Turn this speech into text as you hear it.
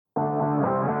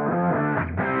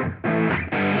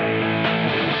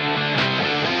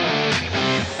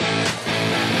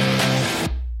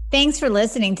Thanks for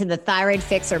listening to the Thyroid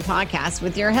Fixer podcast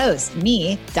with your host,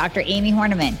 me, Dr. Amy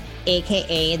Horniman,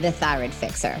 aka the Thyroid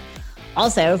Fixer.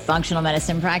 Also, functional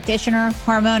medicine practitioner,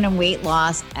 hormone and weight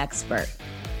loss expert.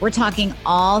 We're talking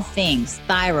all things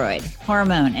thyroid,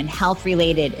 hormone, and health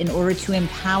related in order to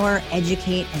empower,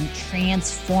 educate, and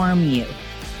transform you.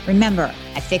 Remember,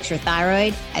 I fix your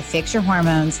thyroid, I fix your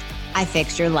hormones, I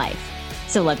fix your life.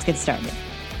 So let's get started.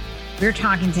 We're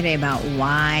talking today about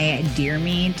why deer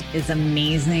meat is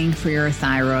amazing for your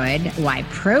thyroid, why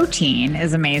protein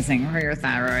is amazing for your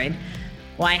thyroid,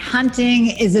 why hunting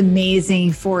is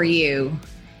amazing for you,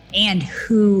 and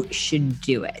who should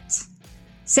do it.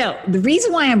 So the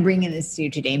reason why I'm bringing this to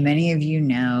you today, many of you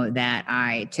know that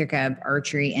I took up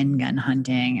archery and gun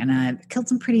hunting, and I've killed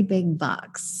some pretty big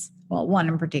bucks. Well, one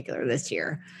in particular this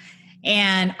year.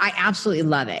 And I absolutely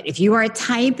love it. If you are a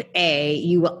type A,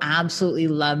 you will absolutely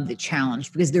love the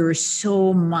challenge because there is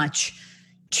so much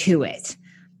to it,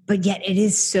 but yet it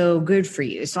is so good for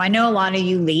you. So I know a lot of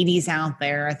you ladies out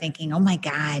there are thinking, oh my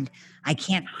God, I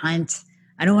can't hunt.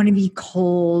 I don't want to be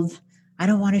cold. I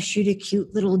don't want to shoot a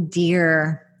cute little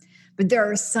deer. But there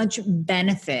are such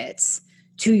benefits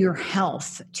to your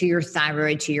health, to your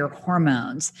thyroid, to your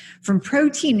hormones, from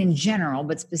protein in general,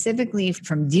 but specifically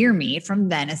from deer meat, from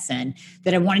venison,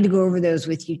 that I wanted to go over those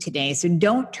with you today. So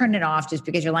don't turn it off just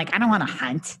because you're like, I don't want to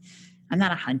hunt. I'm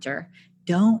not a hunter.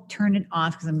 Don't turn it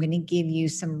off because I'm going to give you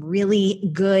some really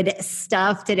good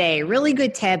stuff today, really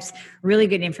good tips, really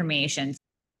good information.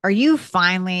 Are you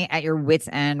finally at your wit's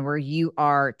end where you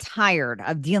are tired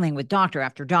of dealing with doctor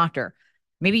after doctor?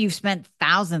 Maybe you've spent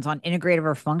thousands on integrative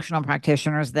or functional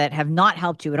practitioners that have not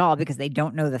helped you at all because they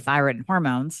don't know the thyroid and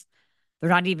hormones. They're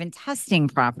not even testing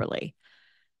properly.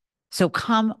 So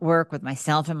come work with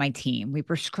myself and my team. We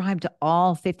prescribe to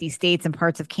all 50 states and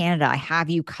parts of Canada. I have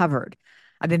you covered.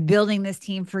 I've been building this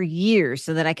team for years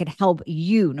so that I could help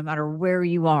you no matter where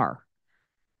you are.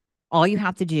 All you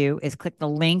have to do is click the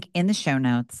link in the show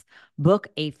notes, book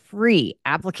a free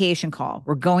application call.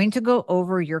 We're going to go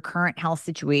over your current health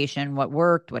situation, what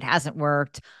worked, what hasn't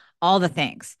worked, all the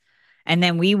things. And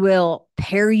then we will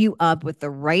pair you up with the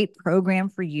right program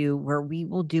for you where we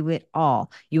will do it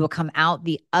all. You will come out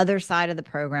the other side of the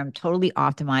program, totally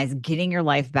optimized, getting your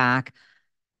life back.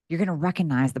 You're going to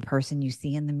recognize the person you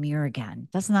see in the mirror again.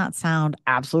 Doesn't that sound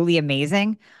absolutely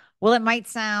amazing? Well, it might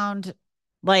sound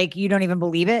like you don't even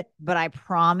believe it, but I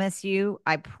promise you,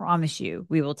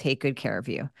 we will take good care of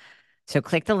you. So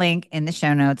click the link in the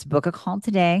show notes, book a call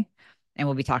today, and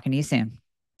we'll be talking to you soon.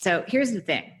 So here's the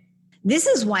thing. This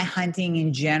is why hunting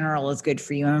in general is good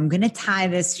for you. And I'm going to tie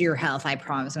this to your health. I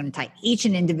promise. I'm going to tie each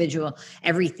and individual,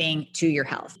 everything to your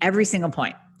health, every single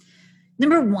point.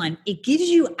 Number one, it gives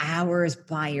you hours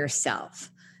by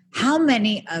yourself. How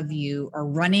many of you are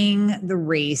running the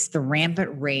race, the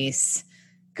rampant race,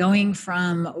 going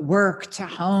from work to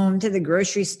home to the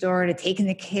grocery store to taking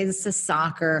the kids to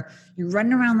soccer? You're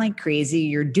running around like crazy.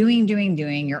 You're doing.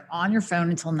 You're on your phone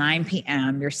until 9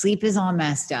 p.m. Your sleep is all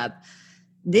messed up.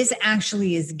 This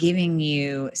actually is giving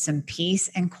you some peace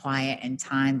and quiet and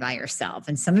time by yourself.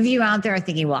 And some of you out there are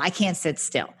thinking, well, I can't sit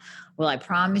still. Well, I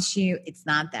promise you it's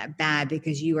not that bad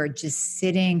because you are just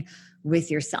sitting with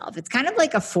yourself. It's kind of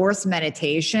like a forced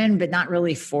meditation, but not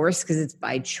really forced because it's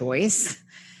by choice.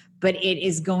 But it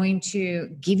is going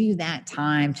to give you that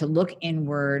time to look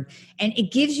inward. And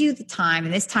it gives you the time,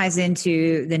 and this ties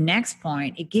into the next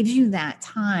point, it gives you that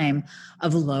time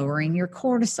of lowering your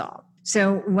cortisol.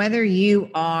 So whether you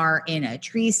are in a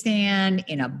tree stand,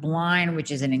 in a blind,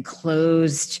 which is an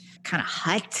enclosed kind of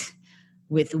hut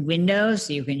with windows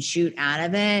so you can shoot out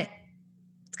of it,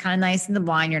 it's kind of nice in the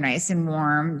blind, you're nice and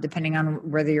warm, depending on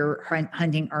whether you're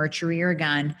hunting archery or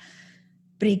gun.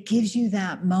 But it gives you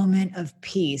that moment of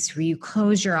peace where you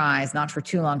close your eyes, not for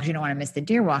too long because you don't want to miss the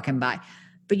deer walking by,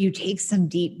 but you take some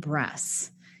deep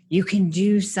breaths. You can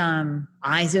do some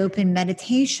eyes open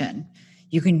meditation.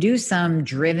 You can do some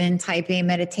driven type A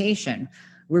meditation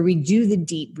where we do the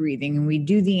deep breathing and we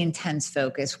do the intense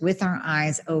focus with our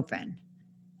eyes open.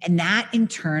 And that in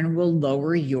turn will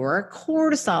lower your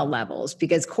cortisol levels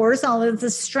because cortisol is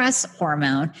a stress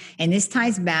hormone. And this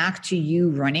ties back to you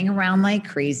running around like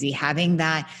crazy, having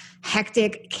that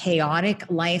hectic, chaotic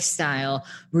lifestyle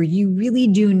where you really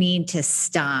do need to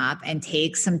stop and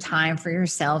take some time for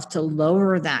yourself to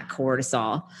lower that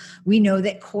cortisol. We know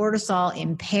that cortisol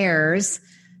impairs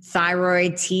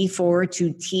thyroid T4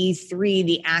 to T3,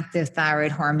 the active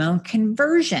thyroid hormone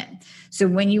conversion. So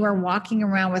when you are walking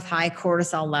around with high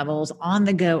cortisol levels on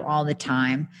the go all the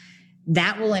time,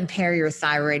 that will impair your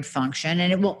thyroid function,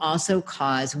 and it will also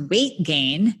cause weight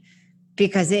gain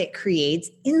because it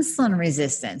creates insulin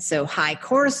resistance. So high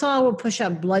cortisol will push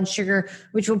up blood sugar,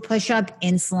 which will push up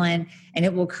insulin, and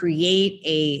it will create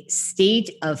a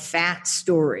state of fat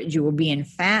storage. You will be in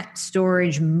fat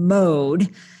storage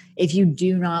mode if you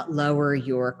do not lower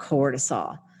your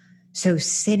cortisol. So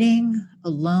sitting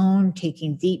alone,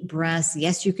 taking deep breaths.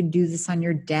 Yes, you can do this on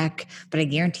your deck, but I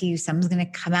guarantee you someone's going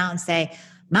to come out and say,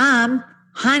 Mom,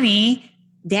 honey,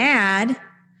 Dad,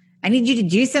 I need you to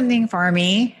do something for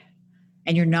me.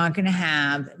 And you're not going to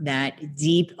have that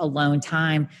deep alone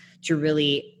time to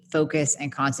really focus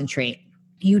and concentrate.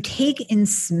 You take in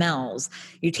smells,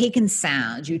 you take in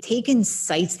sounds, you take in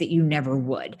sights that you never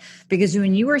would. Because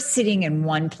when you are sitting in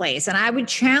one place, and I would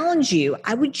challenge you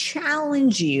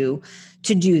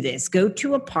to do this. Go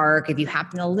to a park. If you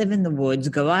happen to live in the woods,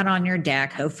 go out on your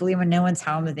deck. Hopefully when no one's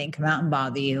home, that they can come out and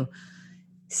bother you.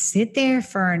 Sit there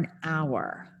for an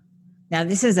hour. Now,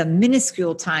 this is a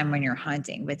minuscule time when you're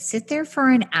hunting, but sit there for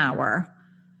an hour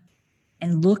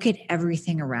and look at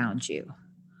everything around you.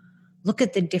 Look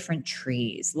at the different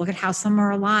trees. Look at how some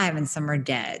are alive and some are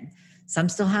dead. Some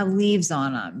still have leaves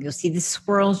on them. You'll see the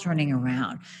squirrels running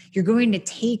around. You're going to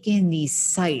take in these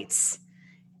sights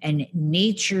and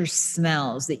nature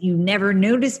smells that you never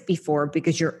noticed before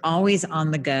because you're always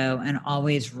on the go and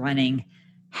always running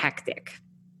hectic.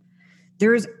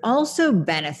 There's also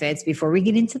benefits, before we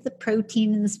get into the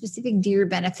protein and the specific deer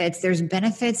benefits, there's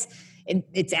benefits,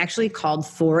 it's actually called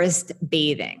forest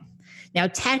bathing. Now,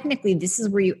 technically, this is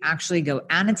where you actually go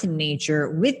out into nature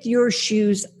with your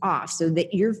shoes off so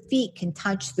that your feet can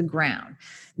touch the ground.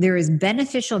 There is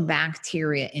beneficial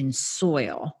bacteria in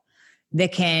soil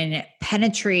that can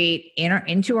penetrate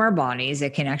into our bodies.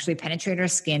 It can actually penetrate our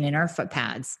skin and our foot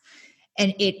pads.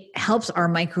 And it helps our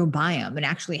microbiome. It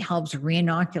actually helps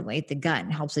reinoculate the gut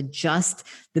and helps adjust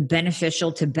the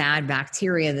beneficial to bad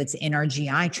bacteria that's in our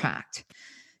GI tract.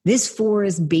 This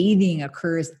forest bathing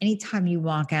occurs anytime you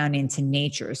walk out into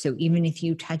nature. So even if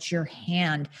you touch your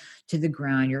hand to the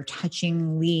ground, you're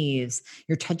touching leaves,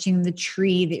 you're touching the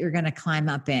tree that you're going to climb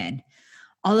up in.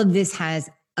 All of this has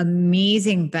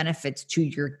amazing benefits to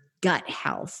your gut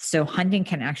health. So hunting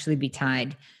can actually be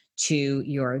tied to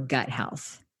your gut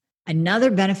health. Another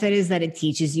benefit is that it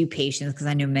teaches you patience, because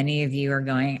I know many of you are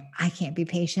going, I can't be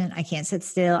patient. I can't sit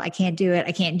still. I can't do it.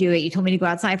 I can't do it. You told me to go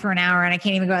outside for an hour and I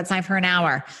can't even go outside for an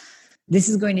hour. This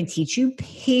is going to teach you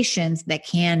patience that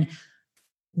can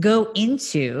go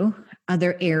into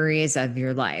other areas of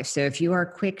your life. So if you are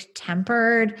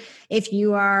quick-tempered, if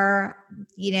you are,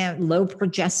 low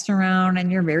progesterone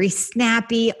and you're very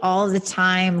snappy all the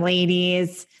time,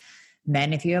 ladies,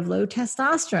 men, if you have low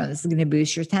testosterone, this is going to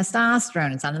boost your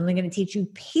testosterone. It's not only going to teach you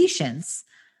patience,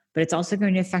 but it's also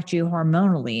going to affect you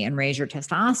hormonally and raise your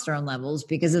testosterone levels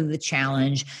because of the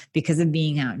challenge, because of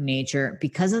being out in nature,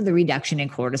 because of the reduction in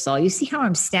cortisol. You see how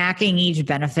I'm stacking each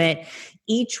benefit?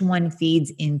 Each one feeds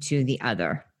into the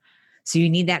other. So you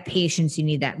need that patience, you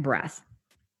need that breath.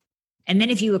 And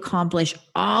then if you accomplish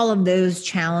all of those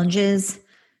challenges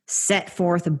set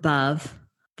forth above,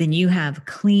 then you have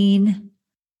clean,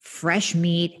 fresh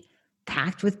meat,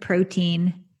 packed with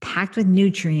protein, packed with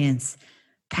nutrients,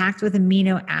 packed with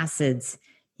amino acids.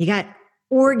 You got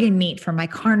organ meat for my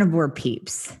carnivore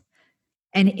peeps.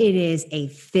 And it is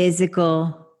a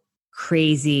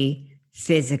crazy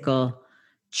physical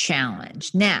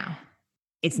challenge. Now,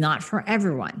 it's not for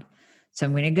everyone. So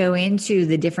I'm going to go into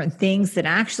the different things that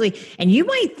actually, and you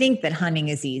might think that hunting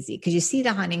is easy because you see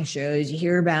the hunting shows, you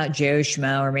hear about Joe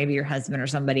Schmo, or maybe your husband or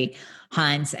somebody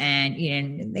hunts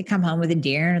and, they come home with a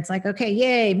deer and it's like, okay,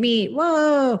 yay, meat,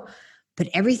 whoa. But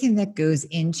everything that goes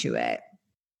into it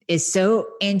is so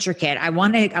intricate. I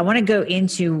want to go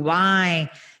into why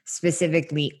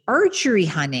specifically archery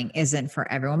hunting isn't for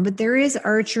everyone, but there is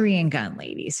archery and gun,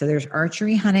 ladies. So there's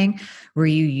archery hunting where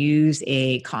you use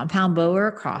a compound bow or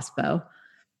a crossbow.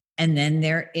 And then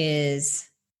there is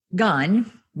gun,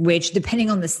 which depending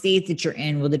on the state that you're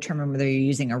in will determine whether you're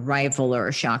using a rifle or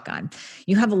a shotgun.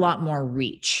 You have a lot more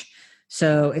reach.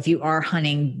 So if you are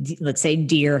hunting, let's say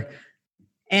deer,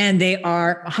 and they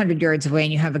are 100 yards away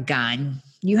and you have a gun,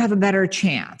 you have a better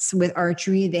chance. With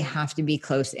archery, they have to be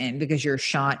close in because your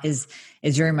shot is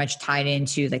very much tied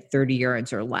into like 30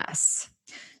 yards or less.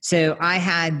 So I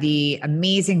had the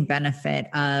amazing benefit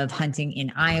of hunting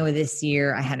in Iowa this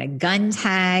year. I had a gun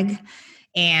tag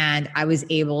and I was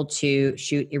able to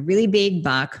shoot a really big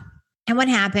buck. And what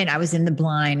happened, I was in the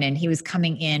blind and he was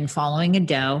coming in following a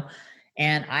doe.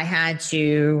 And I had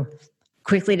to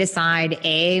quickly decide,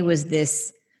 was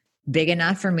this big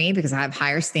enough for me because I have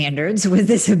higher standards? Was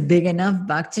this a big enough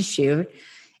buck to shoot?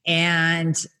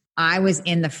 And I was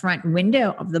in the front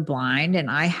window of the blind and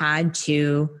I had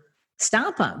to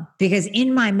stop them. Because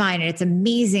in my mind, and it's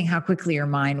amazing how quickly your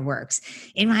mind works.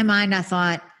 In my mind, I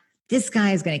thought, this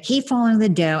guy is going to keep following the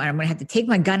doe, and I'm going to have to take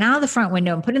my gun out of the front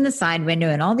window and put it in the side window,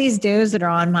 and all these does that are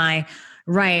on my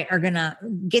right are going to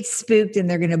get spooked, and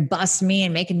they're going to bust me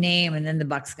and make a name, and then the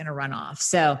buck's going to run off.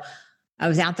 So I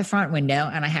was out the front window,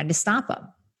 and I had to stop him.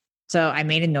 So I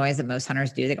made a noise that most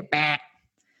hunters do. They go, bah,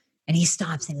 and he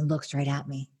stops, and he looks right at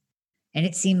me. And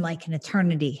it seemed like an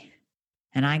eternity.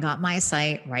 And I got my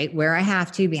sight right where I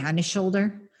have to, behind his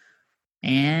shoulder,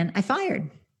 and I fired.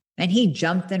 And he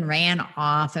jumped and ran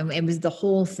off. And it was the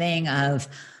whole thing of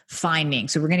finding.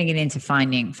 So we're going to get into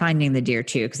finding the deer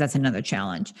too, because that's another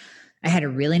challenge. I had a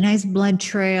really nice blood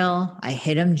trail. I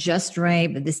hit him just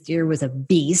right, but this deer was a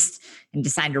beast and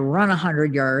decided to run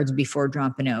 100 yards before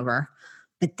jumping over.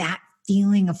 But that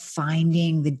feeling of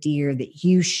finding the deer that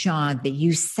you shot, that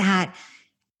you sat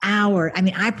hours. I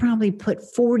mean, I probably put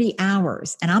 40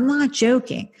 hours, and I'm not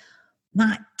joking.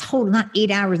 Not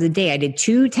 8 hours a day. I did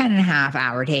 2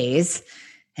 10.5-hour days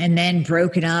and then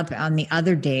broke it up on the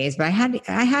other days. But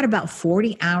I had about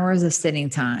 40 hours of sitting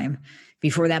time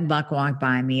before that buck walked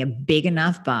by me, a big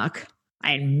enough buck.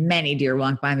 I had many deer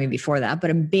walk by me before that, but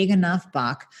a big enough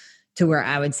buck to where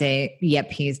I would say, yep,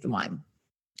 he's the one.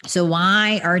 So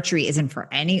why archery isn't for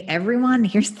everyone?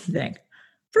 Here's the thing.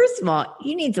 First of all,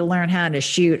 you need to learn how to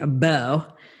shoot a bow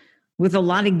with a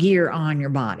lot of gear on your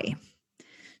body.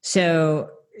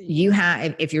 So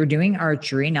if you're doing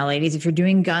archery, now ladies, if you're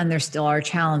doing gun, there still are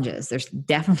challenges. There's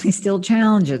definitely still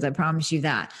challenges. I promise you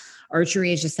that.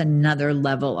 Archery is just another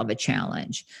level of a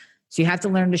challenge. So you have to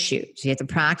learn to shoot. So you have to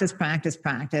practice,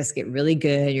 get really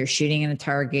good. You're shooting in a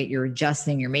target, you're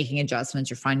adjusting, you're making adjustments,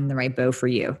 you're finding the right bow for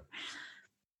you.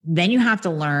 Then you have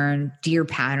to learn deer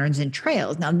patterns and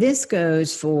trails. Now this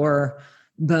goes for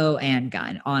bow and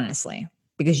gun, honestly.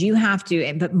 Because you have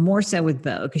to, but more so with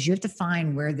bow, because you have to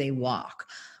find where they walk,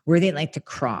 where they like to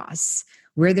cross,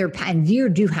 and deer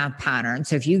do have patterns.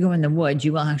 So if you go in the woods,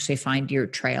 you will actually find deer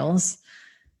trails.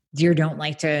 Deer don't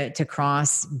like to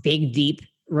cross big, deep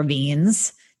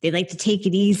ravines. They like to take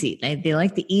it easy. They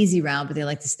like the easy route, but they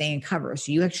like to stay in cover.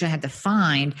 So you actually have to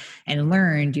find and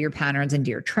learn deer patterns and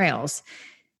deer trails.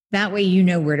 That way you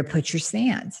know where to put your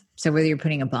stands. So whether you're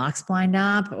putting a box blind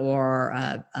up or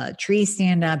a tree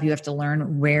stand up, you have to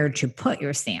learn where to put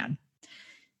your stand.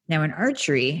 Now in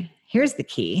archery, here's the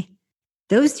key.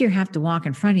 Those deer have to walk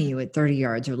in front of you at 30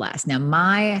 yards or less. Now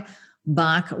my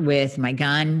buck with my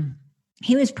gun,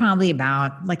 he was probably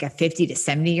about like a 50 to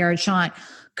 70 yard shot.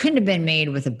 Couldn't have been made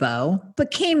with a bow,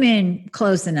 but came in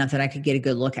close enough that I could get a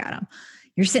good look at him.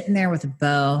 You're sitting there with a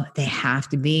bow. They have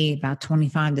to be about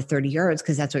 25 to 30 yards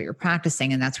because that's what you're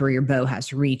practicing, and that's where your bow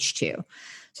has reached to.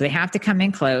 So they have to come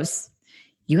in close.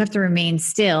 You have to remain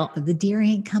still. The deer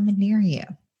ain't coming near you.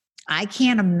 I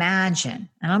can't imagine,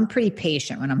 and I'm pretty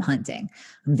patient when I'm hunting.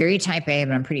 I'm very type A,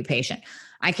 but I'm pretty patient.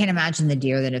 I can't imagine the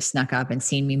deer that have snuck up and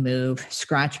seen me move,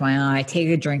 scratch my eye, take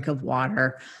a drink of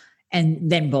water, and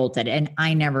then bolted. And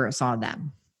I never saw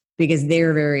them because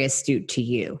they're very astute to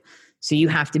you. So you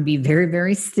have to be very,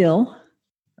 very still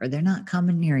or they're not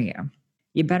coming near you.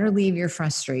 You better leave your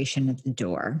frustration at the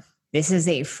door. This is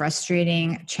a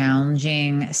frustrating,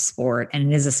 challenging sport,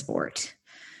 and it is a sport.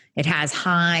 It has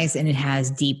highs and it has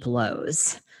deep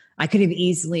lows. I could have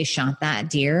easily shot that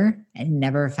deer and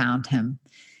never found him.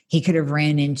 He could have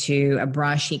ran into a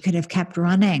brush. He could have kept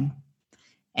running.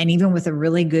 And even with a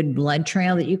really good blood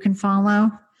trail that you can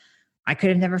follow, I could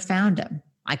have never found him.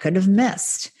 I could have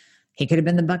missed. He could have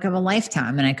been the buck of a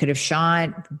lifetime, and I could have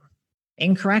shot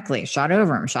incorrectly, shot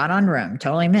over him, shot under him,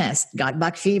 totally missed, got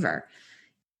buck fever.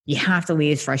 You have to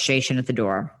leave frustration at the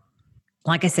door.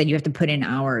 Like I said, you have to put in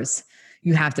hours.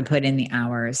 You have to put in the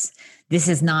hours. This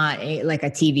is not like a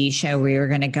TV show where you're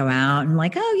going to go out and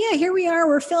like, oh yeah, here we are,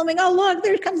 we're filming. Oh, look,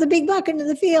 there comes a big buck into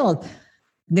the field.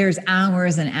 There's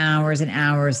hours and hours and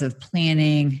hours of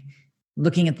planning,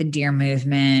 looking at the deer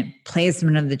movement,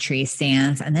 placement of the tree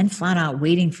stands, and then flat out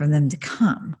waiting for them to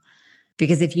come.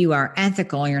 Because if you are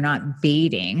ethical, you're not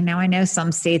baiting. Now, I know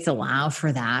some states allow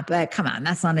for that, but come on,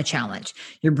 that's not a challenge.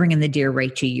 You're bringing the deer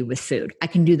right to you with food. I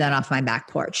can do that off my back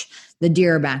porch. The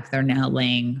deer are back there now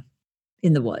laying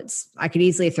in the woods. I could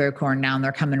easily throw corn down.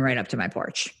 They're coming right up to my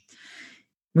porch.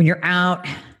 When you're out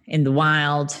in the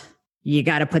wild, you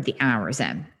got to put the hours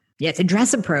in. You have to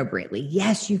dress appropriately.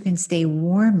 Yes, you can stay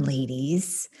warm,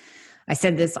 ladies. I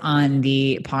said this on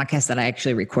the podcast that I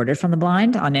actually recorded from the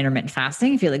blind on intermittent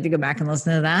fasting. If you'd like to go back and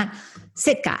listen to that,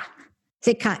 Sitka.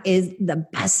 Sitka is the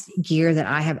best gear that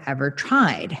I have ever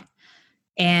tried.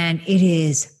 And it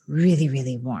is really,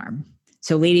 really warm.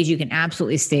 So ladies, you can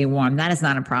absolutely stay warm. That is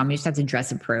not a problem. You just have to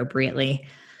dress appropriately.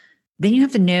 Then you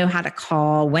have to know how to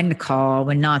call, when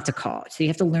not to call. So you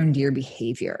have to learn deer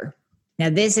behavior. Now,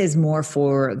 this is more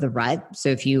for the rut. So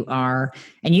if you are,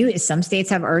 some states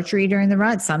have archery during the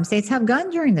rut, some states have gun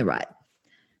during the rut,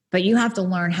 but you have to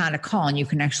learn how to call, and you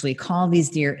can actually call these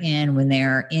deer in when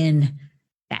they're in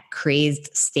that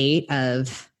crazed state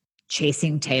of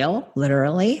chasing tail,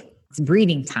 literally. It's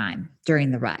breeding time during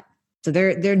the rut. So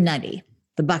they're nutty.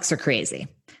 The bucks are crazy.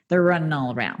 They're running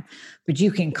all around, but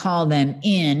you can call them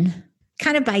in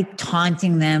kind of by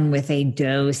taunting them with a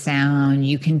doe sound.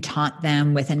 You can taunt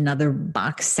them with another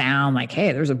buck sound, like,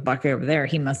 hey, there's a buck over there.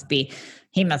 He must be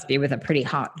with a pretty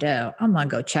hot doe. I'm going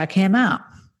to go check him out.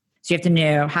 So you have to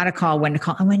know how to call, when to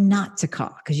call, and when not to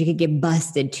call, because you could get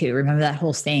busted too. Remember that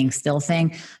whole staying still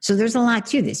thing? So there's a lot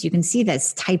to this. You can see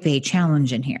that's type A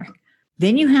challenge in here.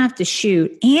 Then you have to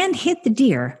shoot and hit the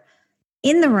deer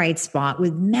in the right spot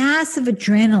with massive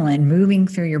adrenaline moving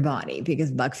through your body, because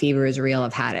buck fever is real.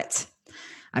 I've had it.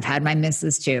 I've had my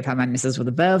misses too. I've had my misses with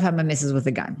a bow. I've had my misses with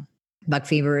a gun. Buck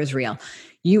fever is real.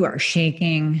 You are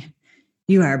shaking.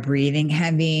 You are breathing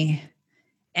heavy.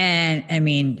 And I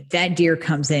mean, that deer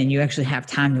comes in. You actually have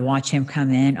time to watch him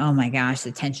come in. Oh my gosh,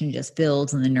 the tension just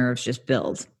builds and the nerves just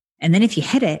build. And then if you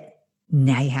hit it,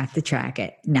 now you have to track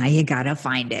it. Now you got to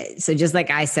find it. So just like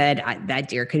I said, that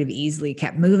deer could have easily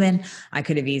kept moving. I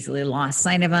could have easily lost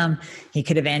sight of him. He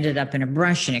could have ended up in a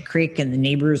brush, in a creek, in the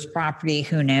neighbor's property.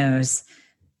 Who knows?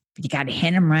 But you got to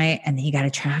hit him right, and then you got to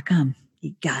track him.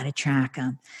 You got to track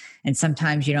him. And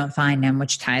sometimes you don't find them,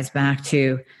 which ties back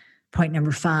to point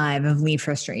number 5 of leave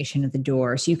frustration at the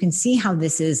door. So you can see how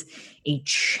this is a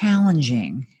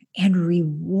challenging and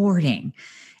rewarding,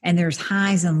 and there's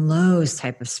highs and lows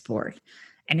type of sport.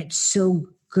 And it's so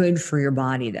good for your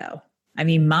body though. I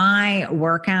mean, my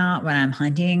workout when I'm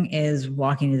hunting is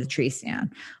walking to the tree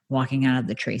stand, walking out of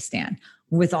the tree stand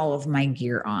with all of my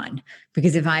gear on.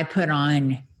 Because if I put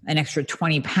on an extra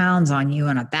 20 pounds on you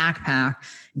in a backpack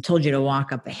and told you to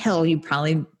walk up a hill, you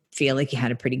probably feel like you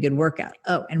had a pretty good workout.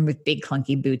 Oh, and with big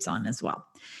clunky boots on as well.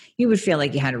 You would feel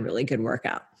like you had a really good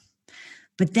workout.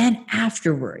 But then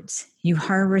afterwards, you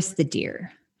harvest the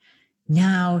deer.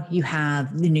 Now you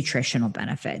have the nutritional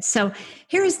benefits. So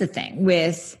here's the thing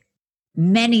with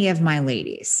many of my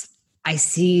ladies, I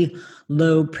see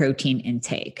low protein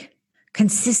intake,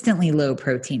 consistently low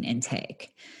protein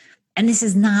intake. And this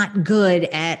is not good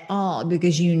at all,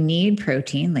 because you need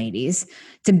protein, ladies,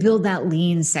 to build that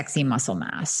lean, sexy muscle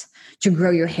mass, to grow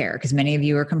your hair, because many of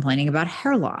you are complaining about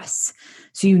hair loss.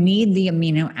 So you need the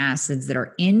amino acids that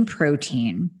are in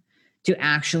protein to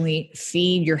actually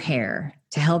feed your hair,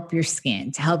 to help your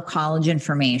skin, to help collagen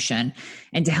formation,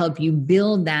 and to help you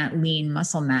build that lean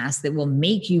muscle mass that will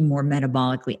make you more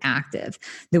metabolically active,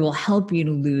 that will help you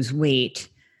to lose weight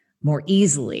more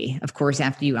easily, of course,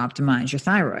 after you optimize your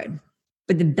thyroid.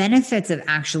 But the benefits of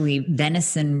actually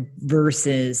venison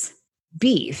versus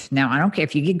beef. Now, I don't care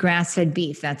if you get grass-fed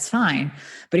beef, that's fine.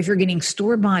 But if you're getting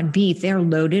store-bought beef, they're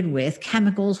loaded with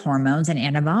chemicals, hormones, and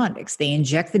antibiotics. They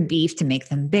inject the beef to make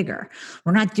them bigger.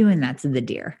 We're not doing that to the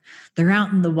deer. They're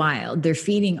out in the wild. They're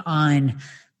feeding on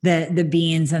the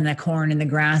beans and the corn and the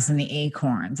grass and the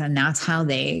acorns. And that's how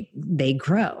they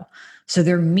grow. So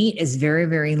their meat is very,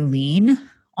 very lean.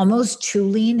 Almost too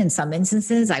lean in some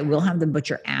instances. I will have the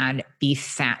butcher add beef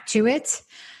fat to it.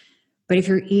 But if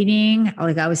you're eating,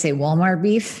 like I would say, Walmart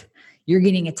beef, you're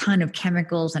getting a ton of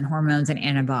chemicals and hormones and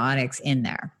antibiotics in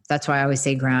there. That's why I always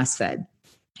say grass-fed.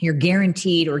 You're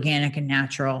guaranteed organic and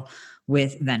natural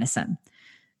with venison.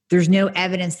 There's no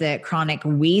evidence that chronic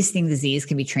wasting disease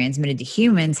can be transmitted to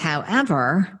humans.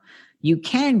 However, you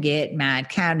can get mad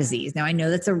cow disease. Now, I know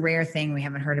that's a rare thing. We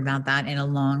haven't heard about that in a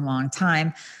long, long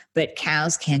time, but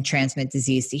cows can transmit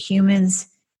disease to humans.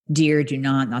 Deer do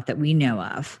not that we know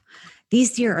of.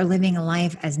 These deer are living a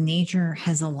life as nature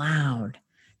has allowed.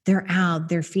 They're out,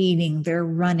 they're feeding, they're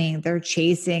running, they're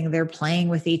chasing, they're playing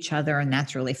with each other. And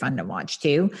that's really fun to watch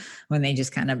too, when they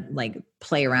just kind of like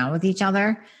play around with each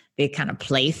other. They kind of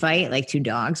play fight like two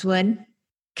dogs would.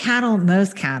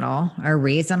 Most cattle are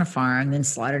raised on a farm, then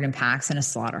slaughtered in packs in a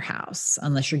slaughterhouse,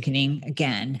 unless you're getting,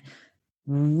 again,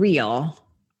 real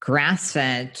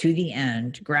grass-fed to the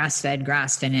end, grass-fed,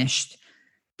 grass-finished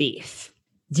beef.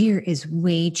 Deer is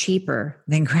way cheaper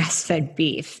than grass-fed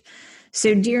beef.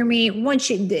 So deer meat,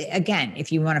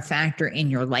 if you want to factor in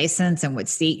your license and what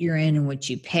state you're in and what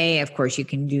you pay, of course you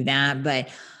can do that.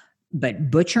 But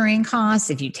butchering costs,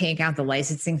 if you take out the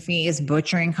licensing fees,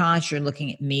 butchering costs, you're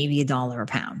looking at maybe $1 a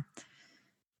pound.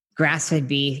 Grass-fed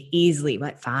beef, easily,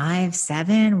 $5,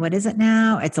 $7? What is it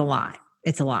now? It's a lot.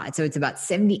 So it's about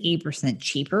 78%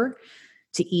 cheaper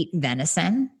to eat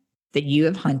venison that you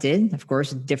have hunted. Of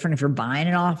course, it's different if you're buying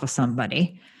it off of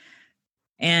somebody.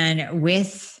 And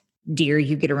with deer,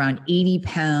 you get around 80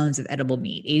 pounds of edible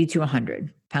meat, 80 to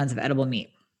 100 pounds of edible meat.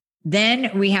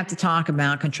 Then we have to talk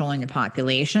about controlling the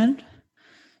population.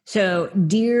 So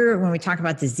deer, when we talk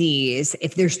about disease,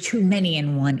 if there's too many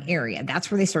in one area, that's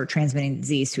where they start transmitting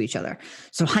disease to each other.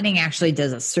 So hunting actually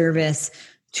does a service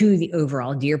to the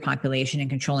overall deer population and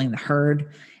controlling the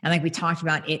herd. And like we talked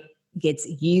about, it gets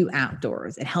you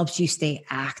outdoors. It helps you stay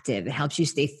active. It helps you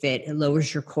stay fit. It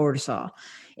lowers your cortisol.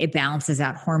 It balances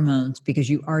out hormones because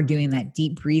you are doing that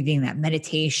deep breathing, that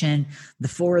meditation, the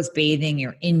forest bathing,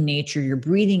 you're in nature, you're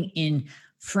breathing in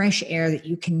fresh air that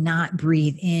you cannot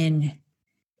breathe in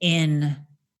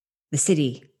the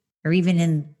city or even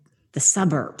in the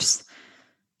suburbs.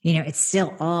 You know, it's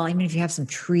still all, even if you have some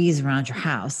trees around your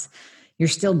house, you're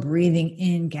still breathing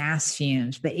in gas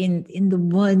fumes. But in the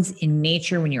woods, in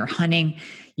nature, when you're hunting,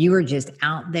 you are just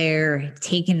out there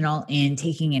taking it all in,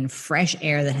 taking in fresh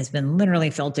air that has been literally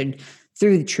filtered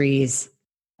through the trees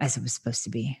as it was supposed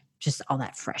to be. Just all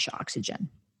that fresh oxygen.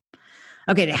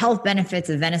 Okay, the health benefits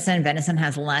of venison. Venison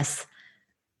has less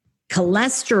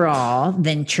cholesterol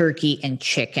than turkey and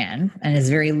chicken and is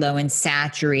very low in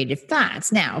saturated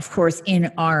fats. Now, of course,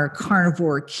 in our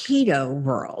carnivore keto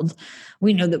world,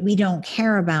 we know that we don't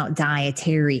care about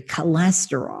dietary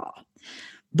cholesterol.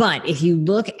 But if you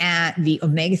look at the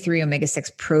omega-3,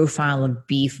 omega-6 profile of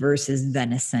beef versus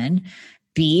venison,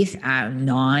 beef,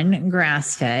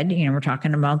 non-grass-fed, we're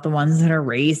talking about the ones that are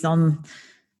raised on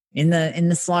in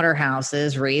the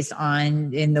slaughterhouses, raised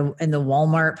on in the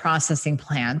Walmart processing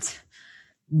plant,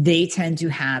 they tend to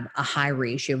have a high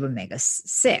ratio of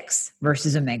omega-6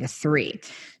 versus omega-3.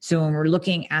 So when we're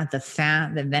looking at the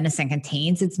fat that venison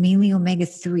contains, it's mainly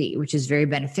omega-3, which is very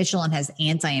beneficial and has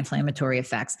anti-inflammatory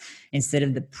effects instead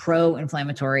of the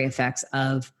pro-inflammatory effects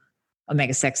of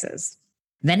omega-6s.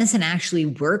 Venison actually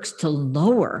works to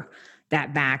lower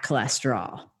that bad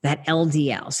cholesterol, that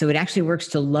LDL. So it actually works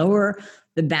to lower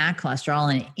the bad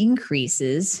cholesterol and it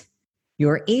increases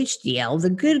your HDL, the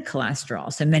good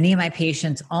cholesterol. So many of my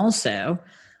patients also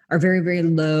are very, very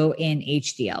low in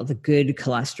HDL, the good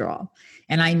cholesterol.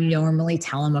 And I normally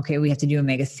tell them, okay, we have to do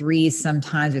omega-3s.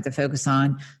 Sometimes we have to focus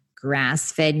on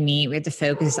grass-fed meat. We have to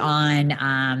focus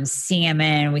on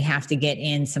salmon. We have to get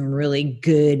in some really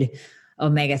good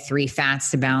omega-3 fats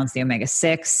to balance the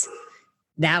omega-6.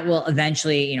 That will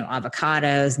eventually,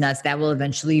 avocados, nuts, that will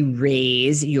eventually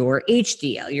raise your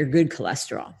HDL, your good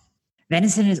cholesterol.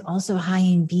 Venison is also high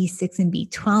in B6 and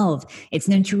B12. It's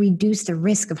known to reduce the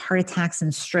risk of heart attacks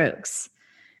and strokes.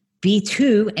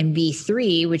 B2 and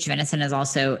B3, which venison is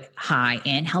also high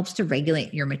in, helps to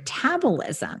regulate your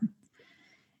metabolism.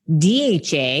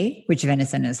 DHA, which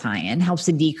venison is high in, helps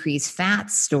to decrease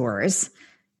fat stores,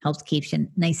 helps keep you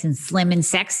nice and slim and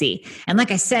sexy. And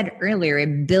like I said earlier,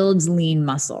 it builds lean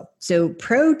muscle. So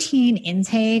protein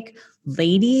intake,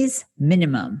 ladies,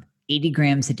 minimum 80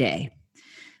 grams a day.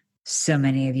 So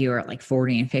many of you are at like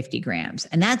 40 and 50 grams,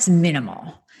 and that's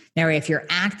minimal. Now, if you're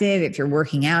active, if you're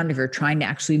working out, if you're trying to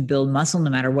actually build muscle,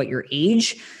 no matter what your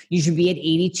age, you should be at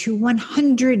 80 to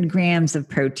 100 grams of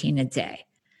protein a day.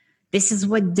 This is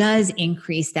what does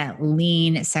increase that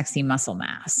lean, sexy muscle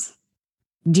mass.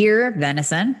 Deer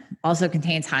venison also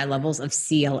contains high levels of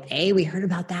CLA. We heard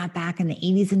about that back in the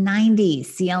 80s and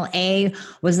 90s. CLA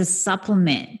was a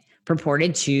supplement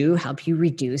purported to help you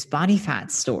reduce body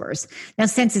fat stores. Now,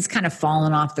 since it's kind of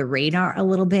fallen off the radar a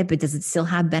little bit, but does it still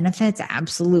have benefits?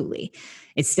 Absolutely.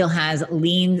 It still has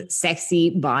lean, sexy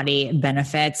body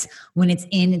benefits when it's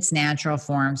in its natural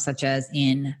form, such as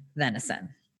in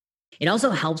venison. It also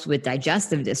helps with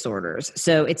digestive disorders.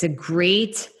 So it's a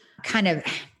great kind of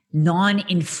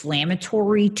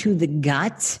non-inflammatory to the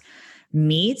gut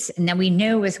meat. And now we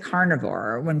know with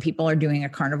carnivore, when people are doing a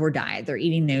carnivore diet, they're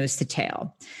eating nose to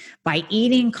tail. By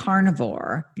eating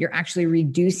carnivore, you're actually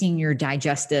reducing your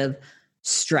digestive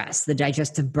stress, the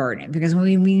digestive burden. Because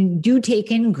when we do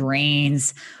take in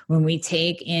grains, when we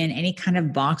take in any kind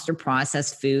of boxed or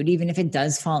processed food, even if it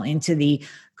does fall into the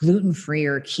gluten-free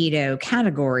or keto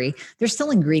category, there's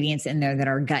still ingredients in there that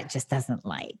our gut just doesn't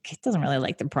like. It doesn't really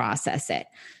like to process it.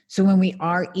 So when we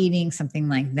are eating something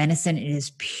like venison, it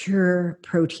is pure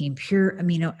protein, pure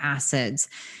amino acids,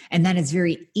 and that is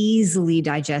very easily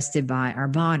digested by our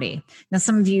body. Now,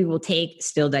 some of you will take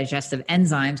still digestive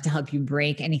enzymes to help you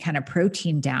break any kind of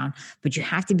protein down, but you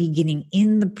have to be getting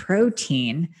in the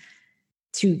protein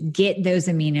to get those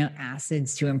amino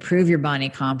acids to improve your body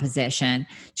composition,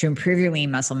 to improve your lean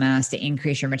muscle mass, to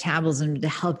increase your metabolism, to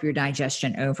help your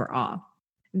digestion overall.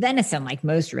 Venison, like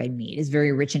most red meat, is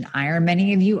very rich in iron.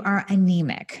 Many of you are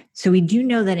anemic. So we do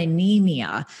know that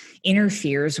anemia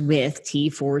interferes with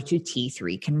T4 to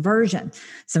T3 conversion.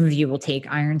 Some of you will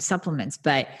take iron supplements,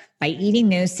 but by eating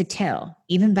nose to tail,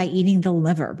 even by eating the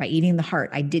liver, by eating the heart,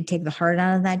 I did take the heart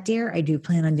out of that deer. I do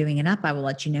plan on doing it up. I will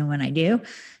let you know when I do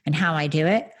and how I do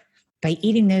it. By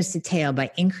eating nose to tail,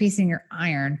 by increasing your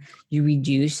iron, you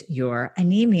reduce your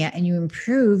anemia and you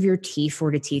improve your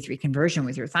T4 to T3 conversion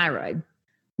with your thyroid.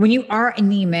 When you are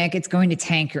anemic, it's going to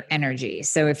tank your energy.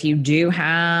 So if you do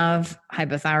have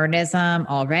hypothyroidism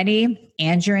already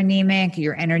and you're anemic,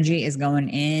 your energy is going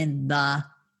in the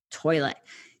toilet.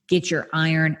 Get your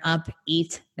iron up,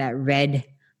 eat that red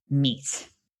meat.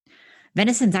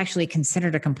 Venison is actually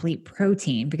considered a complete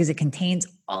protein because it contains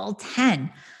all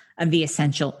 10 of the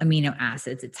essential amino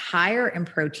acids. It's higher in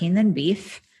protein than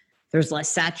beef. There's less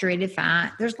saturated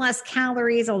fat. There's less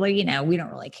calories, although, we don't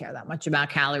really care that much about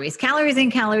calories. Calories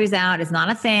in, calories out. It's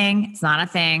not a thing. It's not a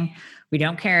thing. We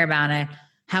don't care about it.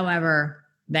 However,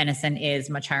 venison is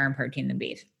much higher in protein than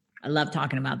beef. I love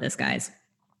talking about this, guys.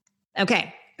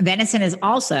 Okay. Venison is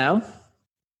also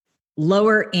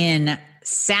lower in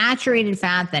saturated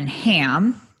fat than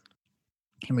ham.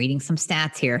 I'm reading some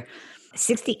stats here.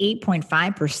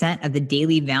 68.5% of the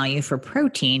daily value for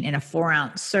protein in a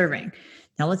 4-ounce serving.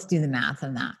 Now let's do the math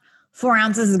on that. 4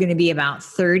 ounces is going to be about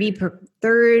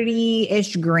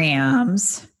 30-ish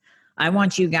grams. I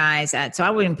want you guys so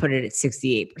I wouldn't put it at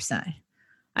 68%.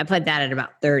 I put that at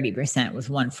about 30% with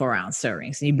 1 4-ounce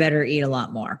serving. So you better eat a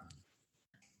lot more.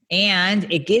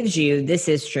 And it gives you, this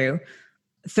is true,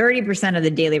 30% of the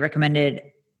daily recommended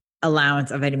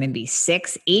allowance of vitamin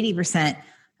B6, 80%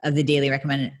 of the daily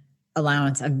recommended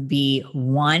allowance of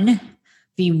B1.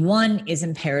 B1 is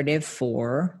imperative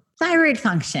for thyroid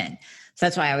function. So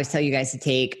that's why I always tell you guys to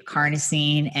take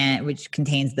carnosine, which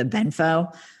contains the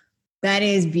benfo. That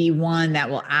is B1 that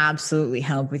will absolutely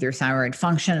help with your thyroid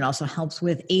function. It also helps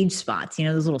with age spots.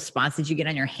 Those little spots that you get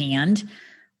on your hand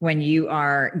when you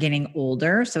are getting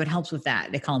older. So it helps with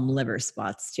that. They call them liver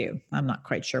spots too. I'm not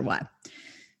quite sure why.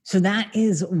 So that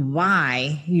is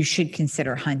why you should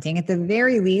consider hunting. At the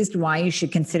very least, why you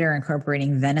should consider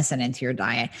incorporating venison into your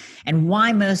diet, and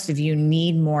why most of you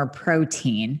need more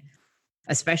protein,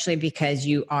 especially because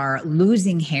you are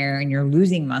losing hair and you're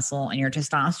losing muscle and your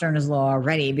testosterone is low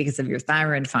already because of your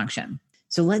thyroid function.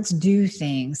 So let's do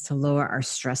things to lower our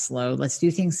stress load. Let's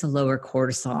do things to lower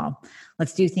cortisol.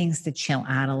 Let's do things to chill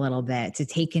out a little bit, to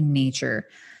take in nature,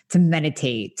 to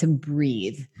meditate, to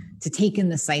breathe, to take in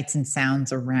the sights and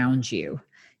sounds around you,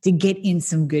 to get in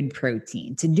some good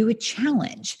protein, to do a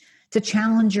challenge, to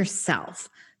challenge yourself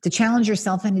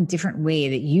in a different way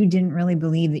that you didn't really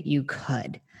believe that you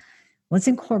could. Let's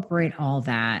incorporate all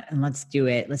that and let's do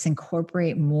it. Let's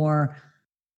incorporate more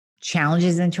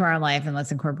challenges into our life and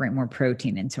let's incorporate more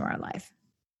protein into our life.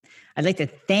 I'd like to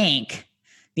thank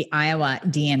the Iowa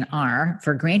DNR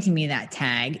for granting me that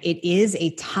tag. It is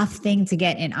a tough thing to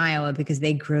get in Iowa because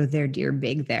they grow their deer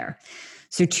big there.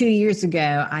 So 2 years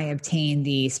ago, I obtained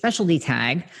the specialty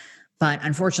tag, but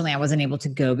unfortunately I wasn't able to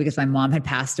go because my mom had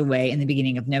passed away in the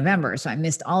beginning of November. So I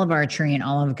missed all of archery and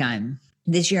all of gun.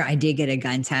 This year I did get a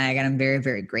gun tag and I'm very,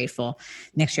 very grateful.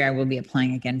 Next year I will be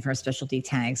applying again for a specialty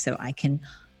tag so I can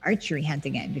archery hunt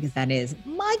again because that is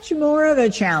much more of a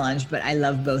challenge, but I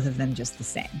love both of them just the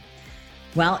same.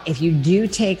 Well, if you do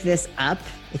take this up,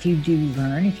 if you do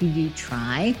learn, if you do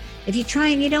try, if you try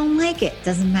and you don't like it,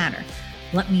 doesn't matter.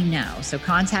 Let me know. So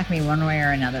contact me one way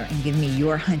or another and give me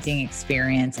your hunting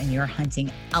experience and your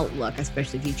hunting outlook,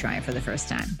 especially if you try it for the first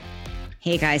time.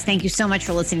 Hey guys, thank you so much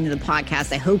for listening to the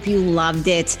podcast. I hope you loved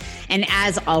it. And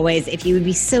as always, if you would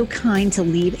be so kind to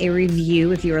leave a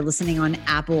review if you are listening on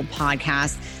Apple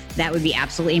Podcasts, that would be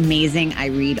absolutely amazing. I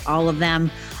read all of them.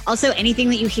 Also, anything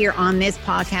that you hear on this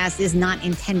podcast is not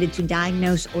intended to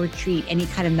diagnose or treat any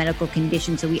kind of medical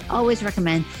condition. So we always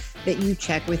recommend that you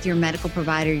check with your medical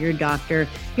provider, your doctor,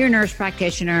 your nurse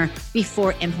practitioner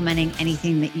before implementing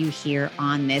anything that you hear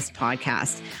on this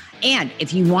podcast. And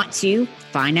if you want to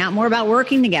find out more about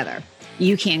working together,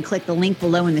 you can click the link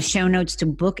below in the show notes to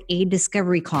book a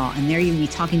discovery call. And there you'll be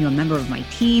talking to a member of my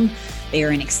team. They are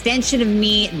an extension of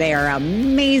me. They are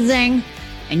amazing.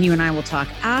 And you and I will talk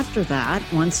after that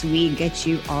once we get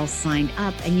you all signed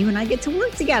up and you and I get to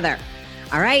work together.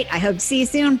 All right. I hope to see you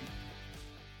soon.